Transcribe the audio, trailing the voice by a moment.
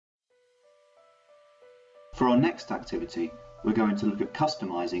For our next activity, we're going to look at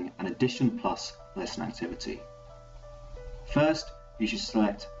customizing an Addition Plus lesson activity. First, you should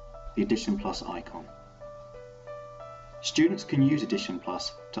select the Addition Plus icon. Students can use Addition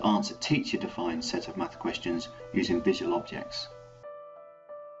Plus to answer teacher-defined set of math questions using visual objects.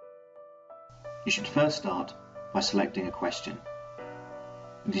 You should first start by selecting a question.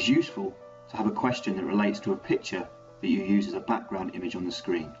 It is useful to have a question that relates to a picture that you use as a background image on the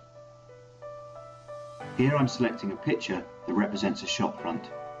screen. Here I'm selecting a picture that represents a shop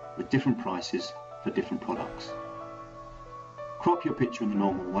front with different prices for different products. Crop your picture in the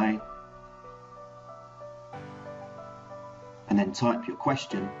normal way and then type your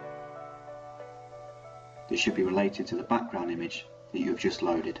question that should be related to the background image that you have just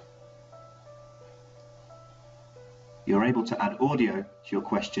loaded. You're able to add audio to your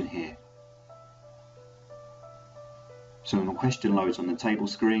question here. So when the question loads on the table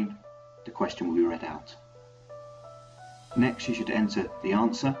screen, the question will be read out. Next, you should enter the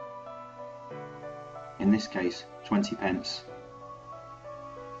answer, in this case 20 pence,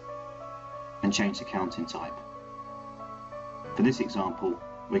 and change the counting type. For this example,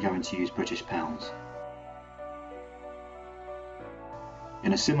 we're going to use British pounds.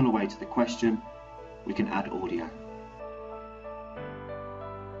 In a similar way to the question, we can add audio.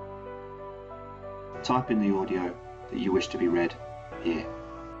 Type in the audio that you wish to be read here.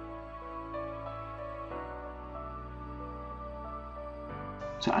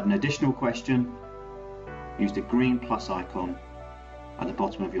 To add an additional question, use the green plus icon at the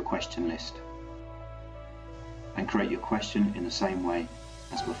bottom of your question list and create your question in the same way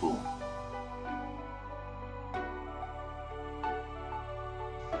as before.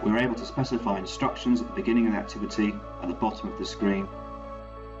 We're able to specify instructions at the beginning of the activity at the bottom of the screen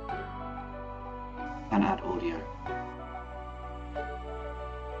and add audio.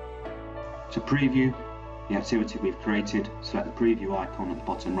 To preview the activity we've created, select the preview icon at the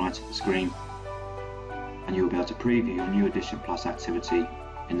bottom right of the screen and you will be able to preview your new Addition Plus activity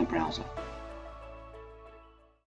in the browser.